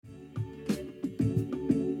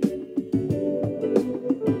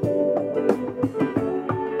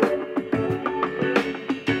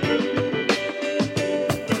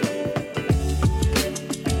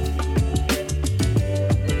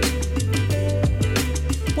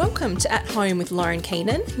Welcome to At Home with Lauren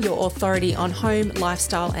Keenan, your authority on home,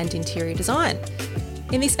 lifestyle and interior design.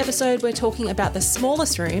 In this episode, we're talking about the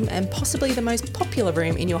smallest room and possibly the most popular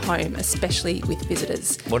room in your home, especially with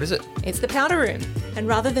visitors. What is it? It's the powder room. And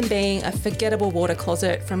rather than being a forgettable water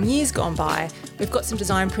closet from years gone by, we've got some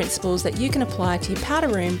design principles that you can apply to your powder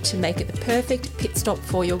room to make it the perfect pit stop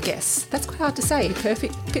for your guests. That's quite hard to say,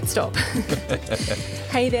 perfect pit stop.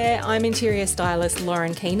 Hey there, I'm interior stylist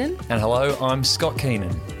Lauren Keenan. And hello, I'm Scott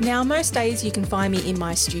Keenan. Now, most days you can find me in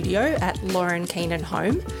my studio at Lauren Keenan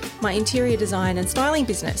Home, my interior design and styling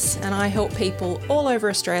business, and I help people all over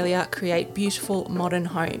Australia create beautiful modern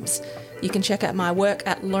homes. You can check out my work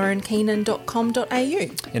at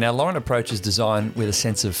laurenkeenan.com.au. And now Lauren approaches design with a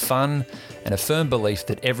sense of fun and a firm belief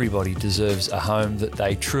that everybody deserves a home that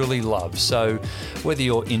they truly love. So whether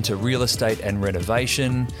you're into real estate and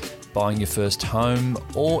renovation, buying your first home,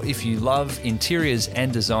 or if you love interiors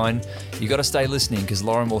and design, you got to stay listening because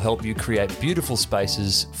Lauren will help you create beautiful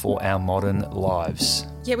spaces for our modern lives.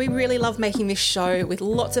 Yeah, we really love making this show with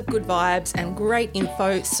lots of good vibes and great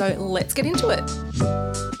info, so let's get into it.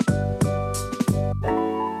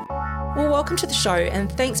 Well, welcome to the show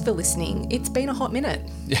and thanks for listening. It's been a hot minute.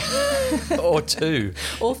 Or two.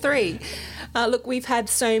 Or three. Look, we've had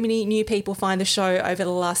so many new people find the show over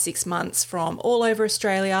the last 6 months from all over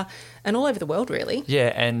Australia and all over the world, really.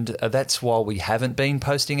 Yeah, and that's while we haven't been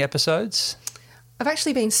posting episodes. I've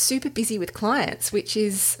actually been super busy with clients, which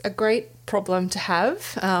is a great problem to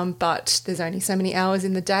have, but there's only so many hours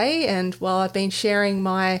in the day, and while I've been sharing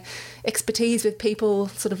my expertise with people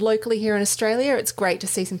sort of locally here in Australia, it's great to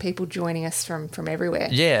see some people joining us from everywhere.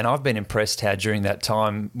 Yeah, and I've been impressed how during that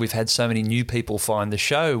time we've had so many new people find the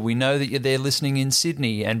show. We know that you're there listening in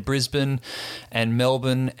Sydney and Brisbane and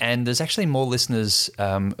Melbourne, and there's actually more listeners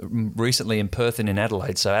recently in Perth and in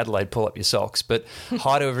Adelaide, so Adelaide, pull up your socks. But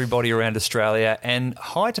hi to everybody around Australia, and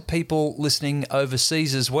hi to people listening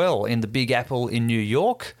overseas as well, in the Big Apple in New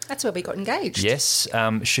York. That's where we got engaged. Yes,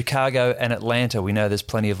 Chicago and Atlanta. We know there's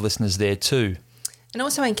plenty of listeners there too. And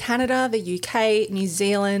also in Canada, the UK, New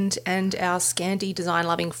Zealand, and our Scandi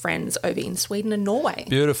design-loving friends over in Sweden and Norway.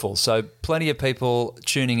 Beautiful. So plenty of people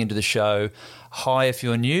tuning into the show. Hi if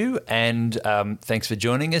you're new, and thanks for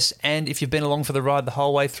joining us. And if you've been along for the ride the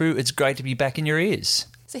whole way through, it's great to be back in your ears.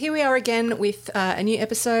 So here we are again with a new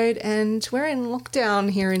episode, and we're in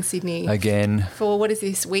lockdown here in Sydney. Again. For what is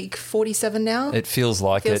this, week 47 now? It feels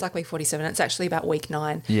like it. Feels like week 47. It's actually about week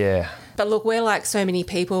 9. Yeah. But look, we're like so many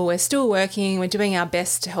people. We're still working. We're doing our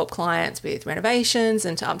best to help clients with renovations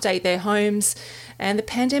and to update their homes. And the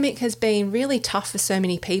pandemic has been really tough for so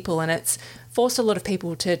many people, and it's forced a lot of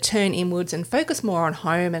people to turn inwards and focus more on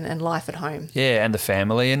home and life at home. Yeah, and the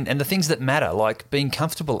family and the things that matter, like being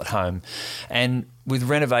comfortable at home. And with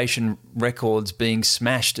renovation records being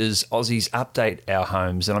smashed as Aussies update our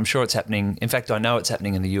homes, and I'm sure it's happening. In fact, I know it's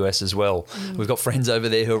happening in the US as well. We've got friends over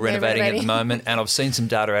there who are renovating at the moment, and I've seen some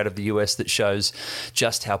data out of the US that shows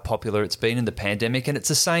just how popular it's been in the pandemic, and it's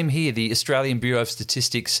the same here. The Australian Bureau of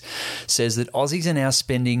Statistics says that Aussies are now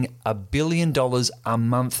spending $1 billion a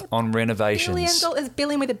month on renovations. $1 billion,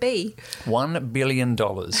 billion with a B. $1 billion,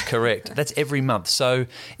 correct. That's every month. So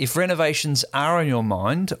if renovations are on your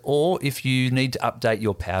mind, or if you need to update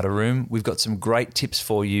your powder room, we've got some great tips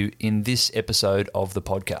for you in this episode of the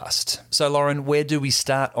podcast. So Lauren, where do we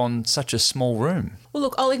start on such a small room? Well,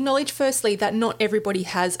 look, I'll acknowledge firstly that not everybody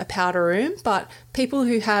has a powder room, but people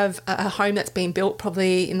who have a home that's been built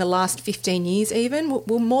probably in the last 15 years even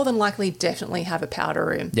will more than likely definitely have a powder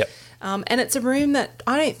room. Yep. And it's a room that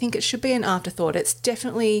I don't think it should be an afterthought. It's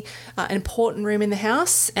definitely an important room in the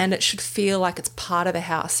house, and it should feel like it's part of the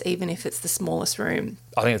house, even if it's the smallest room.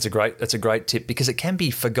 I think that's a great tip because it can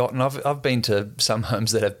be forgotten. I've been to some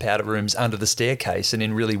homes that have powder rooms under the staircase and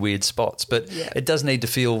in really weird spots, but It does need to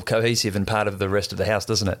feel cohesive and part of the rest of the house,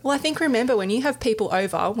 doesn't it? Well, I think remember when you have people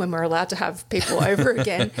over, when we're allowed to have people over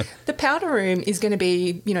again, the powder room is going to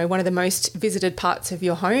be, one of the most visited parts of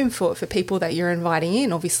your home for people that you're inviting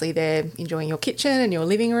in. Obviously, they're enjoying your kitchen and your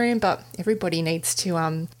living room, but everybody needs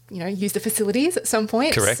to use the facilities at some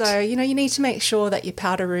point. Correct. So, you need to make sure that your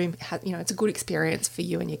powder room has, it's a good experience for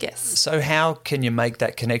you and your guests. So how can you make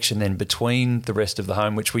that connection then between the rest of the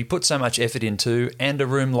home, which we put so much effort into, and a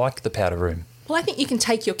room like the powder room? Well, I think you can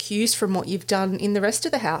take your cues from what you've done in the rest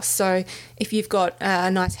of the house. So if you've got a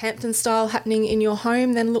nice Hampton style happening in your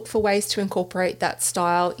home, then look for ways to incorporate that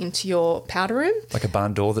style into your powder room. Like a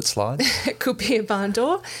barn door that slides? It could be a barn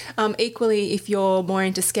door. Equally, if you're more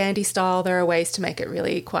into Scandi style, there are ways to make it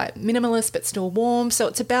really quite minimalist but still warm. So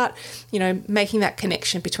it's about, making that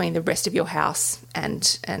connection between the rest of your house and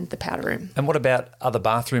the powder room. And what about other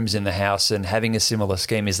bathrooms in the house and having a similar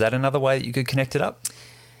scheme? Is that another way that you could connect it up?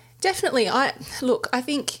 Definitely. I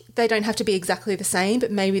think they don't have to be exactly the same,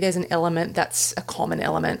 but maybe there's an element that's a common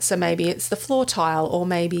element. So maybe it's the floor tile, or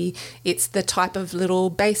maybe it's the type of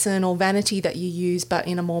little basin or vanity that you use, but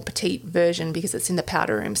in a more petite version because it's in the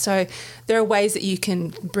powder room. So there are ways that you can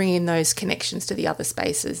bring in those connections to the other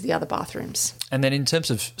spaces, the other bathrooms. And then in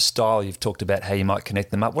terms of style, you've talked about how you might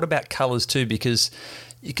connect them up. What about colours too? Because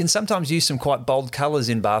you can sometimes use some quite bold colours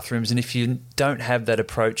in bathrooms, and if you don't have that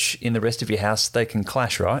approach in the rest of your house, they can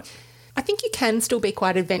clash, right? I think you can still be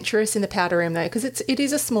quite adventurous in the powder room though, because it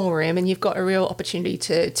is a small room and you've got a real opportunity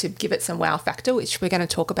to give it some wow factor, which we're going to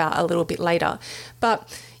talk about a little bit later. But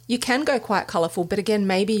you can go quite colourful, but again,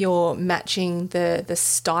 maybe you're matching the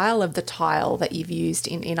style of the tile that you've used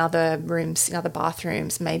in other rooms, in other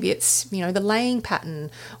bathrooms. Maybe it's, the laying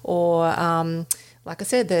pattern, or like I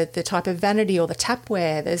said, the type of vanity or the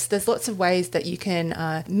tapware. There's lots of ways that you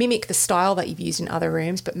can mimic the style that you've used in other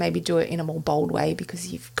rooms, but maybe do it in a more bold way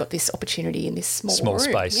because you've got this opportunity in this small room.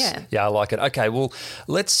 Space. Yeah, I like it. Okay, well,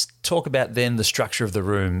 let's talk about then the structure of the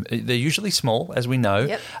room. They're usually small, as we know.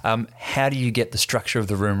 Yep. How do you get the structure of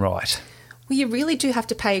the room right? Well, you really do have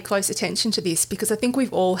to pay close attention to this, because I think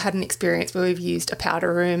we've all had an experience where we've used a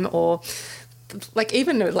powder room, or like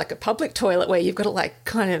even like a public toilet where you've got to like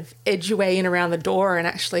kind of edge your way in around the door and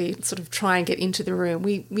actually sort of try and get into the room.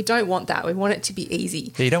 We don't want that. We want it to be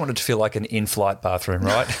easy. Yeah, you don't want it to feel like an in-flight bathroom,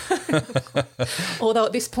 right? Although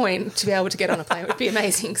at this point, to be able to get on a plane would be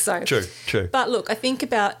amazing. So True. But look, I think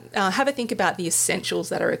have a think about the essentials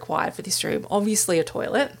that are required for this room. Obviously a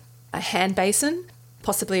toilet, a hand basin,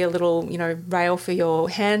 possibly a little, rail for your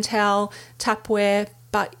hand towel, tapware,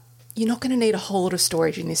 but you're not going to need a whole lot of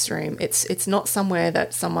storage in this room. It's not somewhere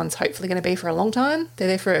that someone's hopefully going to be for a long time. They're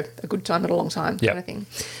there for a good time and a long time, kind of thing.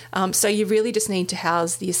 So you really just need to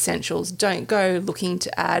house the essentials. Don't go looking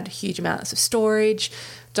to add huge amounts of storage.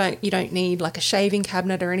 You don't need like a shaving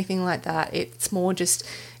cabinet or anything like that. It's more just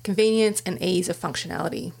convenience and ease of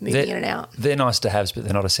functionality, moving in and out. They're nice to have, but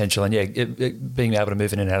they're not essential. And being able to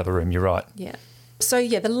move in and out of the room, you're right. Yeah. So,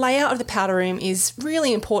 the layout of the powder room is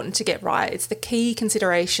really important to get right. It's the key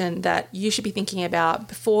consideration that you should be thinking about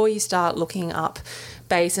before you start looking up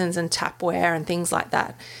basins and tapware and things like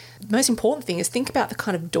that. The most important thing is think about the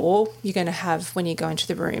kind of door you're going to have when you go into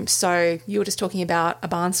the room. So you were just talking about a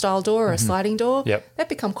barn-style door or a sliding door. Yep. They've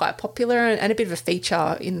become quite popular and a bit of a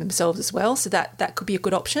feature in themselves as well, so that could be a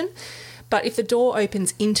good option. But if the door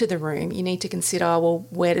opens into the room, you need to consider, well,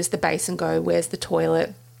 where does the basin go? Where's the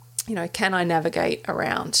toilet? Can I navigate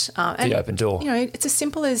around? The open door. It's as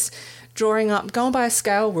simple as go and buy a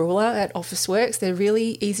scale ruler at Officeworks. They're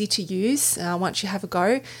really easy to use. Once you have a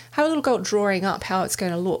go, have a little go at drawing up how it's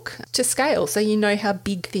going to look to scale, so you know how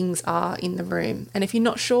big things are in the room. And if you're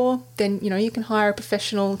not sure, then, you can hire a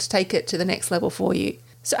professional to take it to the next level for you.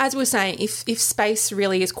 So as we were saying, if space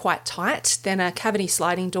really is quite tight, then a cavity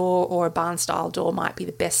sliding door or a barn-style door might be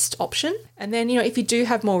the best option. And then, if you do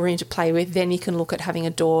have more room to play with, then you can look at having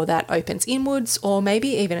a door that opens inwards, or maybe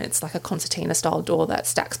even it's like a concertina-style door that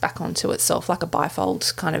stacks back onto itself, like a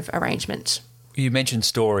bifold kind of arrangement. You mentioned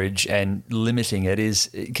storage and limiting it.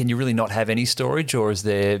 Can you really not have any storage, or is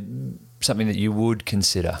there something that you would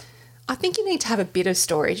consider? I think you need to have a bit of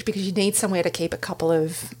storage, because you need somewhere to keep a couple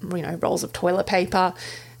of, rolls of toilet paper,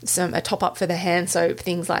 a top up for the hand soap,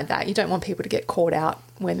 things like that. You don't want people to get caught out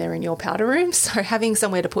when they're in your powder room. So having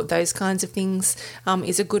somewhere to put those kinds of things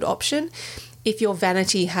is a good option. If your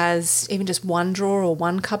vanity has even just one drawer or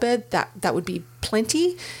one cupboard, that would be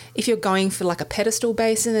plenty. If you're going for like a pedestal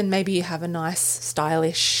basin, then maybe you have a nice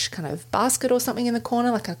stylish kind of basket or something in the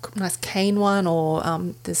corner, like a nice cane one, or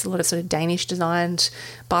there's a lot of sort of Danish designed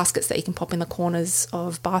baskets that you can pop in the corners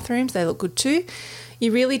of bathrooms. They look good too.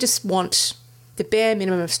 You really just want the bare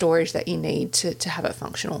minimum of storage that you need to have it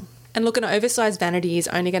functional. And look, an oversized vanity is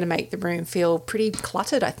only going to make the room feel pretty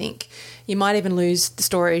cluttered, I think. You might even lose the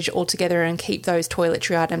storage altogether and keep those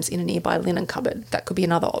toiletry items in a nearby linen cupboard. That could be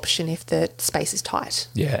another option if the space is tight.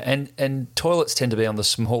 Yeah, and toilets tend to be on the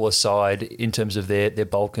smaller side in terms of their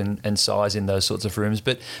bulk and size in those sorts of rooms.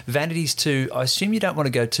 But vanities too, I assume you don't want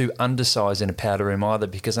to go too undersized in a powder room either,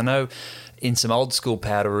 because I know in some old school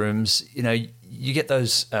powder rooms, you get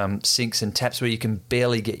those sinks and taps where you can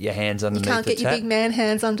barely get your hands underneath the tap. You can't get your big man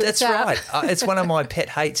hands under the tap. That's right. It's one of my pet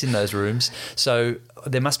hates in those rooms. So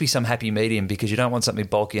there must be some happy medium, because you don't want something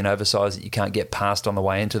bulky and oversized that you can't get past on the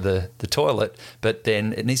way into the toilet, but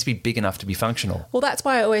then it needs to be big enough to be functional. Well, that's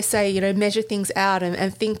why I always say, measure things out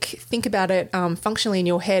and think about it functionally in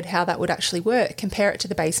your head, how that would actually work. Compare it to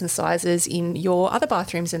the basin sizes in your other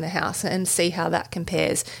bathrooms in the house and see how that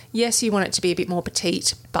compares. Yes, you want it to be a bit more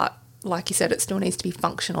petite, but like you said, it still needs to be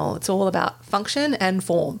functional. It's all about function and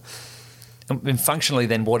form. And functionally,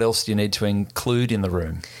 then, what else do you need to include in the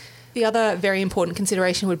room? The other very important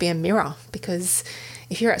consideration would be a mirror, because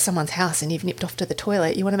if you're at someone's house and you've nipped off to the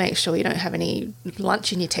toilet, you want to make sure you don't have any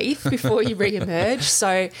lunch in your teeth before you re-emerge.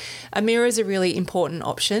 So a mirror is a really important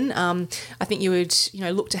option. I think you would,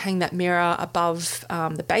 look to hang that mirror above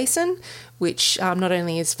the basin, which not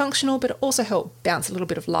only is functional, but also help bounce a little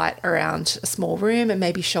bit of light around a small room and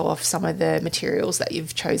maybe show off some of the materials that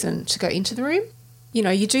you've chosen to go into the room.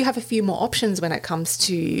 You do have a few more options when it comes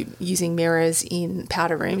to using mirrors in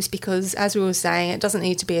powder rooms, because, as we were saying, it doesn't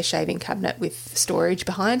need to be a shaving cabinet with storage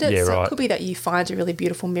behind it. Yeah, so right. It could be that you find a really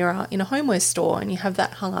beautiful mirror in a homeware store and you have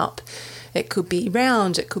that hung up. It could be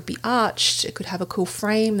round, it could be arched, it could have a cool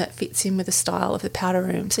frame that fits in with the style of the powder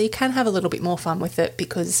room. So you can have a little bit more fun with it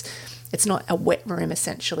because it's not a wet room,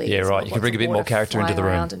 essentially. Yeah, There's right. not You can lots bring of a bit more water character into the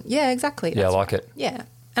flying room. around yeah, exactly. Yeah, I That's like right. it. Yeah.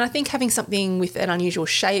 And I think having something with an unusual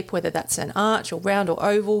shape, whether that's an arch or round or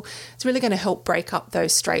oval, it's really going to help break up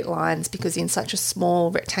those straight lines, because in such a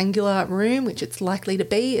small rectangular room, which it's likely to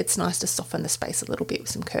be, it's nice to soften the space a little bit with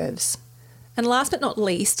some curves. And last but not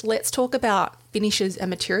least, let's talk about finishes and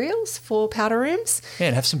materials for powder rooms. Yeah,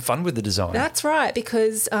 and have some fun with the design. That's right,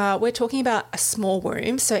 because we're talking about a small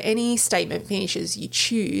room, so any statement finishes you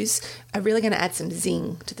choose are really going to add some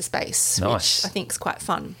zing to the space, Nice. which I think is quite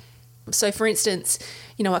fun. So, for instance,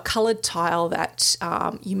 a coloured tile that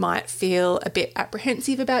you might feel a bit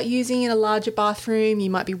apprehensive about using in a larger bathroom. You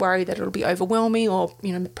might be worried that it'll be overwhelming, or,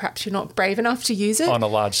 perhaps you're not brave enough to use it. On a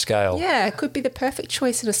large scale. Yeah, it could be the perfect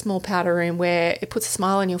choice in a small powder room where it puts a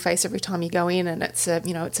smile on your face every time you go in, and it's a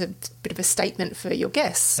bit of a statement for your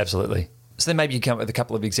guests. Absolutely. So then maybe you come up with a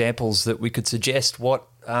couple of examples that we could suggest. What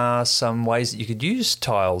are some ways that you could use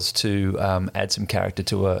tiles to add some character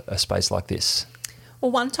to a space like this? Well,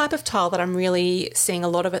 one type of tile that I'm really seeing a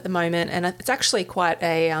lot of at the moment, and it's actually quite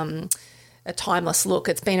a timeless look.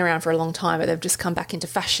 It's been around for a long time, but they've just come back into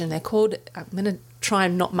fashion. They're called, I'm going to try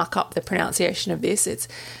and not muck up the pronunciation of this, it's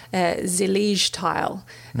Zellige tile.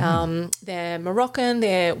 They're Moroccan,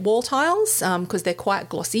 they're wall tiles because they're quite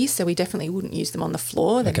glossy, so we definitely wouldn't use them on the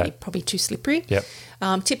floor. They'd be probably too slippery. Yep.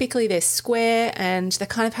 Typically they're square and they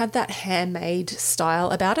kind of have that handmade style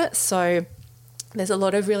about it. So there's a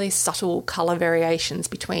lot of really subtle colour variations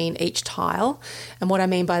between each tile. And what I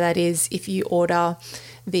mean by that is if you order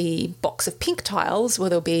the box of pink tiles, well,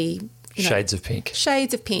 there'll be shades of pink.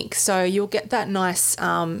 Shades of pink. So you'll get that nice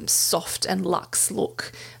soft and luxe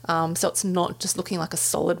look. So it's not just looking like a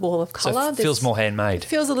solid wall of colour. So it feels more handmade. It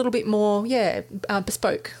feels a little bit more,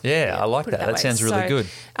 bespoke. Yeah, I like that. That sounds really good.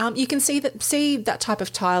 You can see that type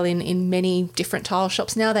of tile in many different tile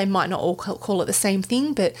shops now. They might not all call it the same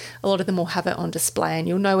thing, but a lot of them will have it on display, and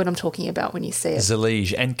you'll know what I'm talking about when you see it.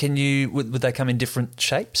 Zellige. And would they come in different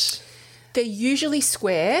shapes? They're usually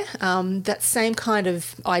square. That same kind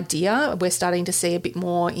of idea we're starting to see a bit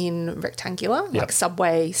more in rectangular, like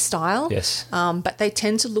Subway style. Yes. But they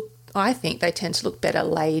tend to look, I think they tend to look better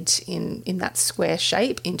laid in that square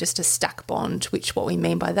shape in just a stack bond, which what we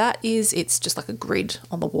mean by that is it's just like a grid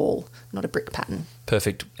on the wall, not a brick pattern.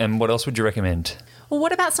 Perfect. And what else would you recommend? Well,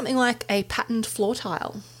 what about something like a patterned floor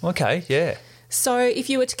tile? Okay, yeah. So if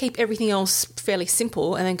you were to keep everything else fairly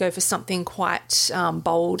simple and then go for something quite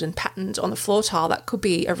bold and patterned on the floor tile, that could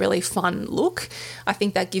be a really fun look. I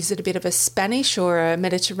think that gives it a bit of a Spanish or a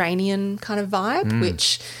Mediterranean kind of vibe,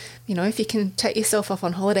 which, if you can take yourself off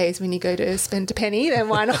on holidays when you go to spend a penny, then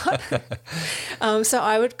why not? So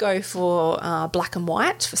I would go for black and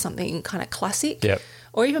white for something kind of classic. Yep.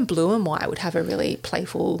 Or even blue and white would have a really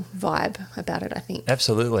playful vibe about it, I think.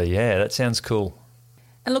 Absolutely, yeah. That sounds cool.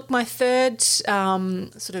 And look, my third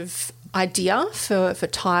sort of idea for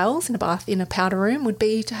tiles in a powder room would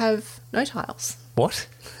be to have no tiles. What?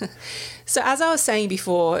 So as I was saying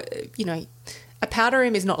before, a powder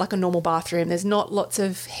room is not like a normal bathroom. There's not lots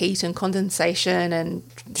of heat and condensation and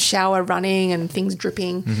shower running and things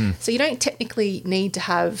dripping. Mm-hmm. So you don't technically need to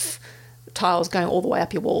have tiles going all the way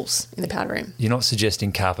up your walls in the powder room. You're not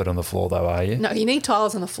suggesting carpet on the floor, though, are you? No, you need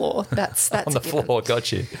tiles on the floor. That's on the floor,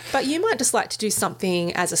 got you. But you might just like to do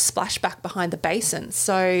something as a splashback behind the basin.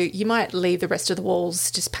 So you might leave the rest of the walls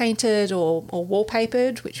just painted or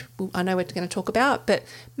wallpapered, which I know we're going to talk about, but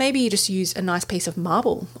maybe you just use a nice piece of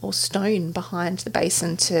marble or stone behind the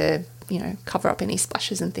basin to cover up any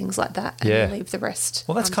splashes and things like that, and then leave the rest.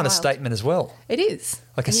 Well, that's kind of statement as well. It is.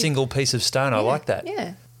 Like a single piece of stone. I like that.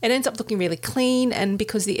 Yeah. It ends up looking really clean, and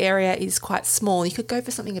because the area is quite small, you could go for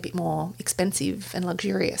something a bit more expensive and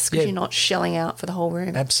luxurious because you're not shelling out for the whole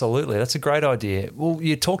room. Absolutely. That's a great idea. Well,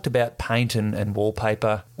 you talked about paint and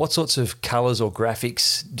wallpaper. What sorts of colours or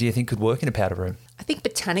graphics do you think could work in a powder room? I think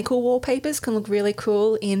botanical wallpapers can look really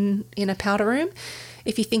cool in a powder room.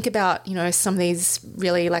 if you think about, some of these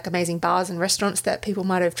really like amazing bars and restaurants that people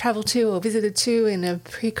might have traveled to or visited to in a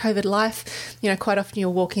pre-COVID life, quite often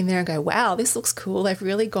you'll walk in there and go, wow, this looks cool. They've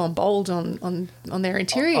really gone bold on their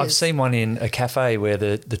interiors. I've seen one in a cafe where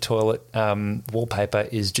the toilet wallpaper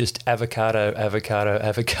is just avocado.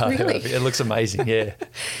 Really? It looks amazing, yeah.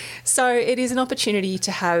 So it is an opportunity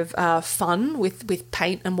to have fun with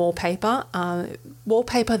paint and wallpaper.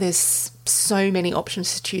 Wallpaper, there's so many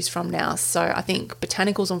options to choose from now. So I think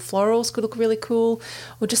botanicals and florals could look really cool,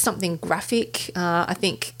 or just something graphic. I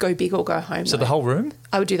think go big or go home. So the whole room?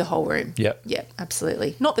 I would do the whole room. Yep. Yeah,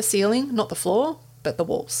 absolutely. Not the ceiling, not the floor, but the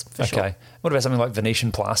walls, for sure. Okay. What about something like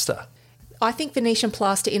Venetian plaster? I think Venetian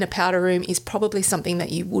plaster in a powder room is probably something that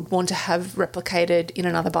you would want to have replicated in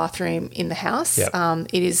another bathroom in the house. Yep.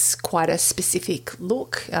 It is quite a specific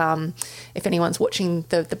look. If anyone's watching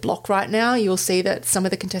the block right now, you'll see that some of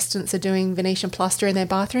the contestants are doing Venetian plaster in their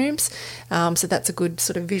bathrooms. So that's a good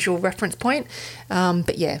sort of visual reference point.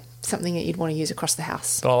 But yeah, something that you'd want to use across the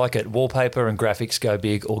house. But I like it. Wallpaper and graphics, go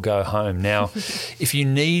big or go home. Now, if you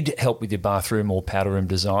need help with your bathroom or powder room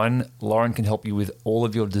design, Lauren can help you with all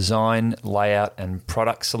of your design, layout and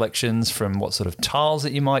product selections, from what sort of tiles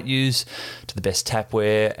that you might use to the best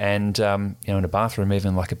tapware, and in a bathroom,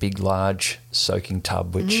 even like a big, large soaking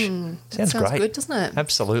tub, which sounds great. Good, doesn't it?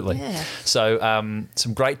 Absolutely. Yeah. So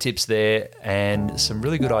some great tips there and some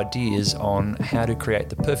really good ideas on how to create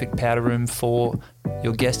the perfect powder room for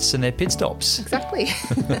your guests and their pit stops. Exactly.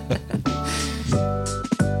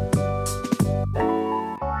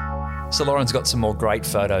 So Lauren's got some more great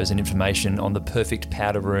photos and information on the perfect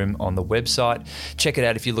powder room on the website. Check it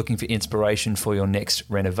out if you're looking for inspiration for your next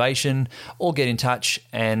renovation, or get in touch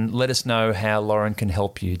and let us know how Lauren can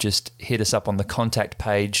help you. Just hit us up on the contact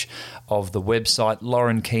page of the website,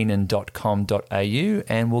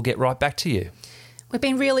 laurenkeenan.com.au, and we'll get right back to you. We've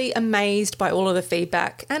been really amazed by all of the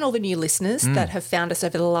feedback and all the new listeners that have found us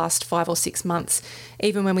over the last 5 or 6 months.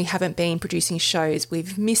 Even when we haven't been producing shows,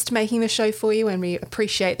 we've missed making the show for you, and we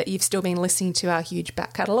appreciate that you've still been listening to our huge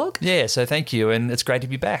back catalogue. Yeah, so thank you, and it's great to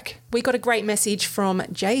be back. We got a great message from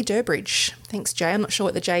Jay Durbridge. Thanks, Jay. I'm not sure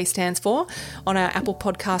what the J stands for, on our Apple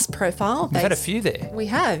Podcast profile. We've had a few there. We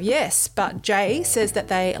have, yes. But Jay says that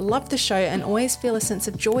they love the show and always feel a sense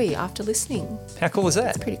of joy after listening. How cool is that?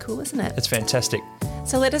 That's pretty cool, isn't it? It's fantastic.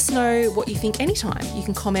 So let us know what you think anytime. You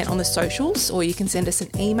can comment on the socials, or you can send us an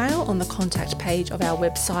email on the contact page of our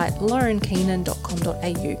website,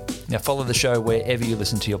 laurenkeenan.com.au. Now follow the show wherever you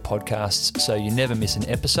listen to your podcasts so you never miss an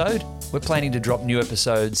episode. We're planning to drop new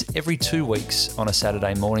episodes every 2 weeks on a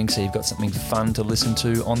Saturday morning, so you've got something fun to listen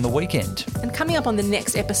to on the weekend. And coming up on the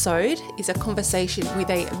next episode is a conversation with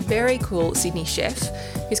a very cool Sydney chef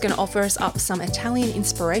who's going to offer us up some Italian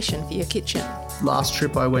inspiration for your kitchen. Last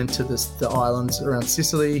trip I went to the islands around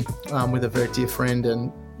Sicily with a very dear friend,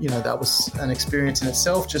 and that was an experience in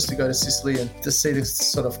itself, just to go to Sicily and to see the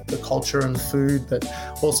sort of the culture and the food, but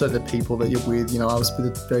also the people that you're with. I was with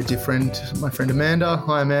a very dear friend, my friend Amanda.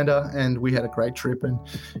 Hi, Amanda. And we had a great trip. And,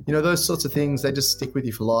 those sorts of things, they just stick with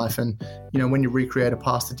you for life. And, when you recreate a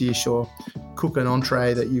pasta dish or cook an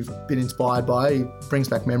entree that you've been inspired by, it brings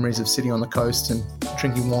back memories of sitting on the coast and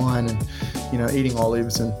drinking wine and, eating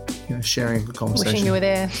olives and, sharing a good conversation. Wishing you were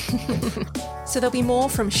there. So there'll be more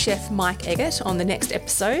from Chef Mike Eggett on the next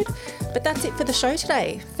episode. But that's it for the show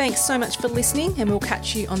today. Thanks so much for listening, and we'll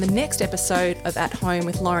catch you on the next episode of At Home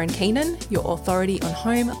with Lauren Keenan, your authority on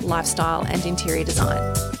home, lifestyle and interior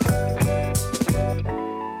design.